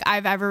music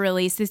I've ever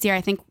released this year,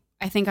 I think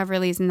I've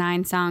released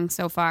 9 songs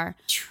so far.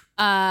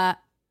 I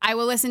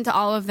will listen to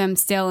all of them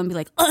still and be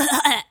like,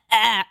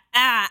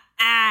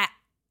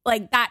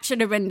 like that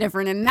should have been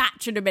different and that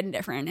should have been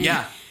different. And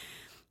Yeah.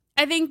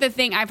 I think the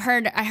thing I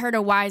heard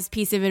a wise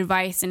piece of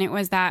advice, and it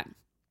was that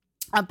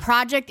a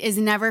project is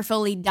never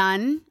fully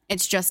done.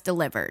 It's just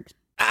delivered.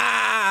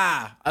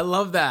 I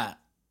love that.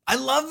 I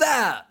love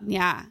that.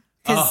 Yeah.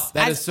 Because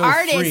that as is so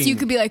artists, freeing. you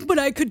could be like, but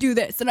I could do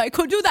this and I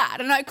could do that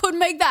and I could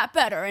make that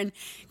better. And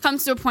it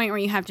comes to a point where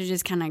you have to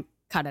just kind of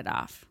cut it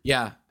off.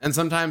 Yeah. And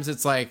sometimes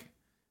it's like,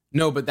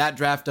 no, but that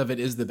draft of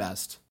it is the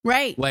best.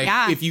 Right. Like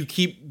if you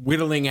keep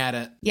whittling at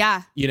it,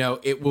 yeah, you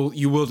know,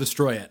 you will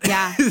destroy it.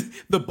 Yeah.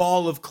 The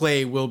ball of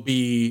clay will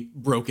be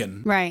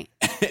broken. Right.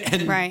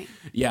 And right.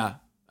 Yeah.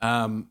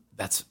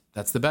 That's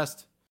the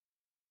best.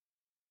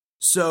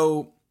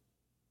 So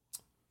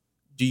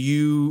do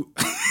you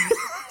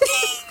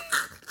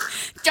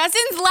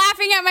Justin's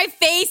laughing at my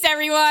face,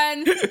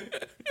 everyone.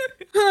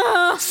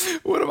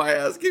 What am I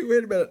asking?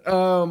 Wait a minute.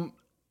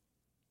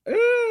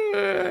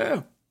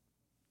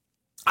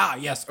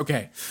 Yes.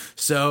 Okay.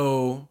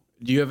 So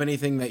do you have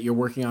anything that you're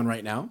working on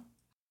right now?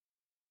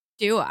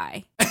 Do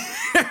I?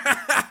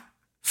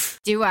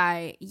 Do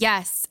I?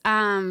 Yes.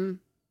 I'll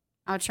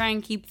try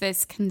and keep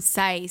this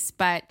concise,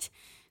 but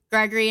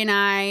Gregory and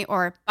I,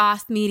 or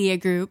Boss Media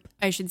Group,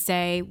 I should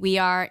say, we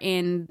are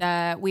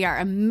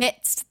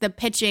amidst the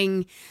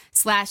pitching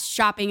 /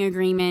 shopping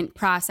agreement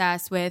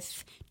process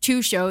with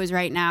 2 shows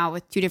right now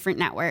with 2 different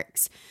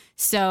networks.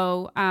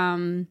 So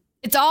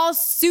it's all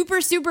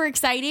super, super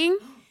exciting.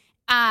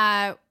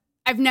 I've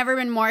never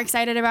been more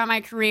excited about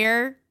my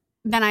career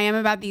than I am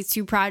about these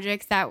 2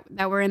 projects that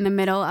we're in the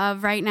middle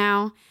of right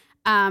now.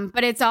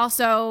 But it's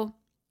also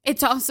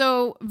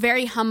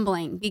very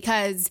humbling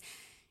because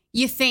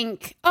you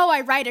think, oh,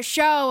 I write a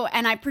show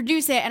and I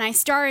produce it and I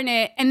star in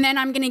it, and then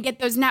I'm going to get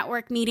those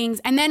network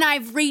meetings and then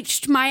I've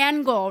reached my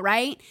end goal,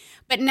 right?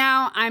 But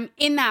now I'm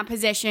in that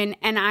position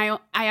and I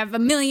have a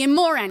million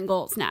more end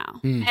goals now.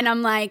 And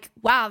I'm like,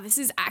 wow, this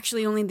is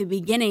actually only the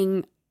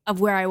beginning of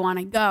where I want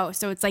to go.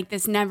 So it's like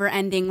this never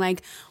ending,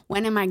 like,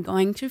 when am I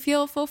going to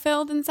feel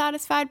fulfilled and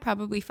satisfied?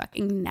 Probably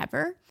fucking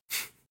never.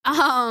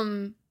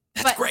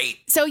 That's great.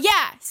 So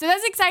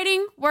that's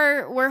exciting.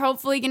 We're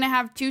hopefully gonna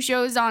have 2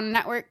 shows on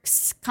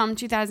networks come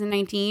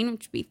 2019,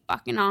 which would be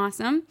fucking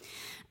awesome.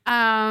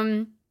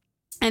 And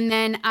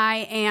then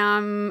I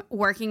am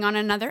working on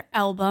another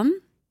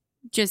album,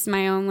 just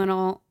my own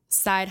little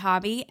side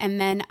hobby.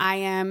 And then I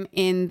am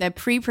in the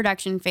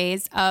pre-production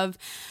phase of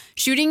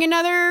shooting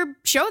another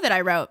show that I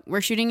wrote.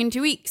 We're shooting in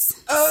 2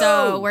 weeks. Oh.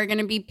 So we're going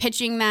to be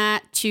pitching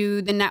that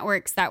to the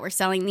networks that we're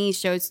selling these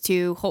shows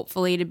to,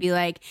 hopefully to be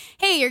like,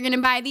 hey, you're going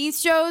to buy these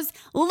shows?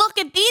 Look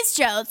at these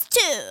shows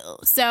too.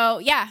 So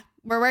yeah,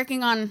 we're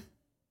working on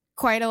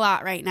quite a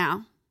lot right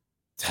now.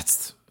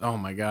 Oh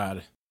my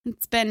God.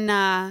 It's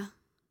been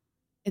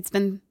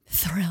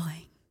thrilling.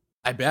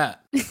 I bet.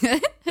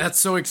 That's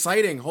so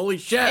exciting. Holy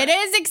shit. It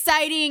is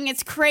exciting.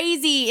 It's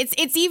crazy.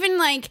 It's even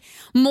like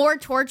more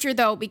torture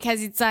though,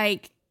 because it's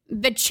like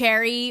the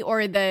cherry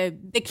or the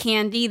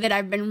candy that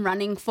I've been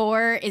running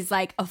for is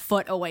like a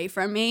foot away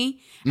from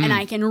me and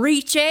I can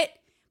reach it,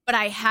 but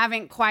I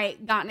haven't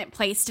quite gotten it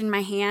placed in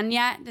my hand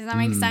yet. Does that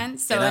make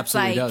sense? So it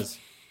absolutely does.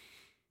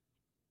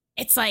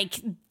 It's like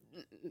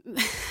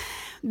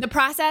the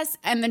process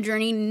and the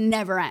journey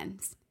never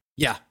ends.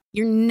 Yeah.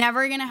 You're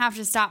never going to have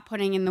to stop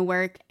putting in the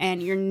work,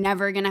 and you're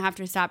never going to have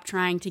to stop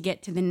trying to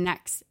get to the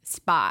next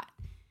spot.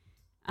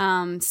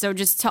 So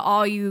just to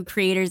all you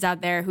creators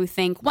out there who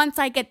think, once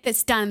I get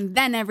this done,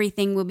 then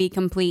everything will be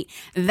complete.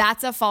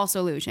 That's a false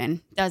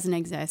illusion. Doesn't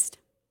exist.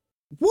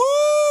 Woo!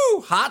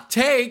 Hot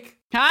take.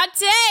 Hot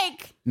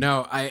take.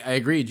 No, I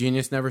agree.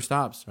 Genius never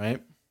stops,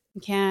 right?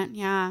 You can't,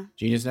 yeah.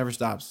 Genius never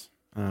stops.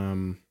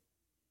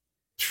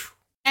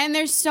 And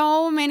there's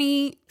so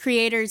many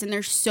creators and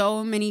there's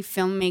so many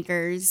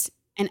filmmakers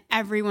and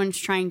everyone's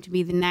trying to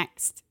be the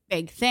next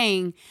big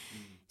thing.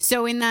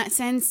 So in that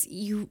sense,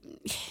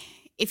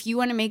 if you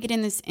want to make it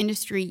in this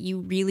industry, you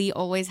really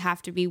always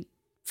have to be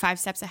 5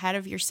 steps ahead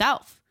of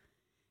yourself,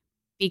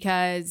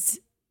 because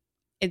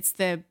it's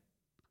the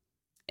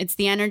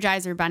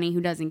Energizer Bunny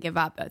who doesn't give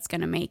up that's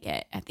going to make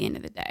it at the end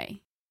of the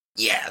day.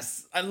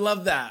 Yes, I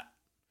love that.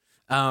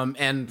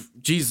 And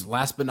geez,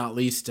 last but not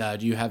least,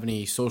 do you have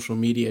any social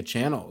media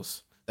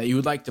channels that you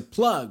would like to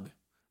plug?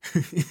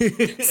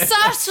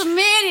 Social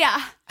media.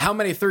 How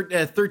many?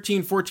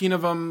 13, 14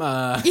 of them?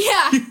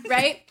 Yeah,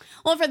 right?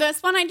 Well, for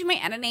this one, I do my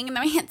editing and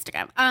then my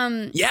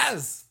Instagram.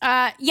 Yes.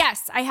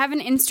 Yes, I have an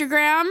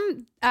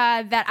Instagram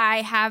that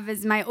I have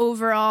as my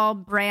overall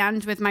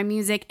brand with my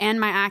music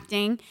and my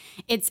acting.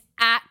 It's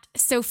at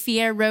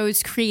Sophia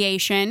Rose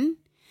Creation.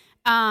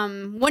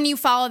 When you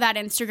follow that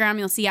Instagram,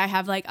 you'll see I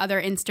have like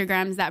other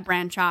Instagrams that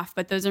branch off,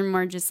 but those are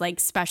more just like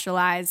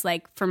specialized,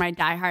 like for my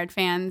diehard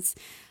fans.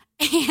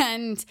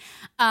 And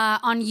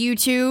on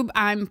YouTube,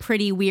 I'm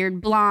Pretty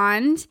Weird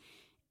Blonde.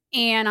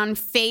 And on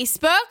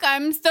Facebook,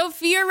 I'm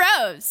Sophia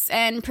Rose.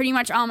 And pretty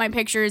much all my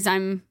pictures,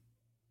 I'm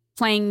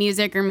playing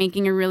music or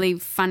making a really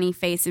funny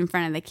face in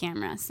front of the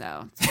camera.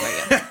 So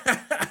that's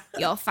where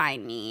you'll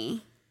find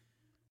me.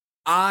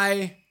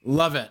 I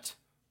love it.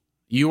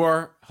 You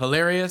are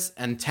hilarious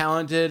and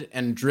talented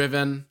and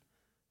driven,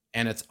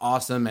 and it's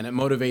awesome, and it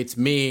motivates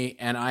me,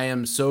 and I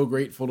am so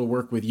grateful to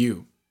work with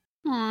you.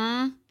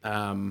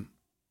 Aww.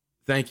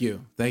 Thank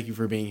you. Thank you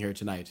for being here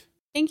tonight.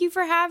 Thank you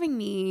for having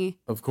me.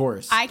 Of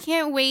course. I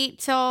can't wait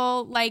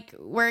till like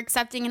we're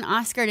accepting an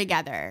Oscar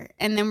together,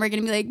 and then we're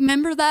gonna be like,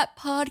 remember that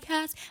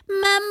podcast?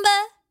 Remember?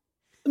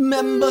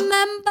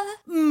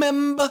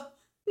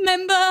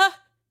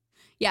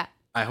 Yeah.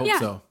 I hope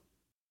so.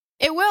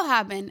 It will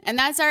happen. And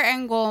that's our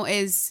end goal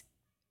is,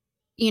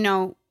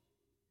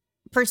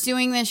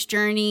 pursuing this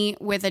journey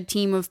with a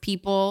team of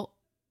people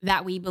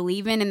that we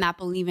believe in and that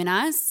believe in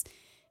us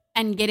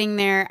and getting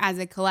there as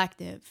a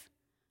collective.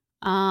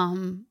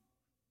 And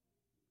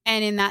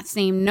in that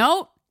same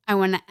note, I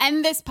want to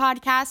end this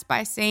podcast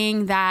by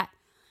saying that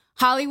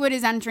Hollywood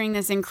is entering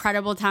this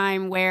incredible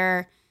time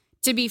where,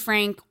 to be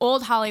frank,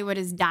 old Hollywood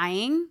is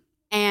dying.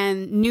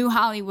 And new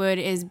Hollywood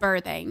is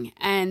birthing.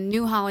 And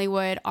new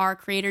Hollywood are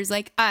creators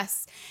like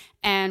us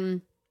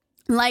and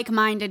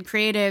like-minded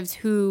creatives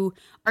who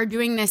are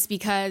doing this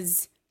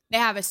because they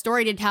have a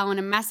story to tell and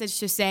a message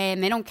to say,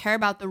 and they don't care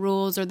about the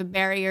rules or the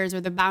barriers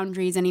or the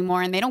boundaries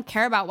anymore. And they don't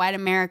care about white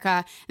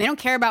America. They don't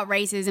care about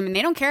racism, and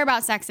they don't care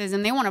about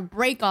sexism. They want to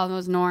break all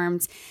those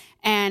norms.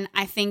 And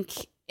I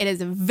think it is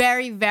a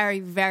very, very,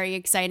 very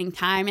exciting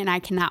time, and I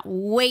cannot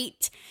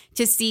wait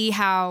to see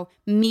how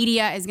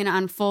media is going to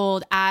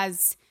unfold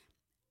as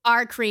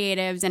our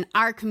creatives and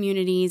our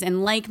communities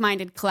and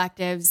like-minded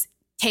collectives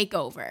take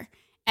over.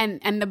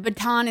 And the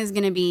baton is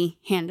going to be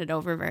handed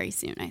over very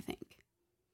soon, I think.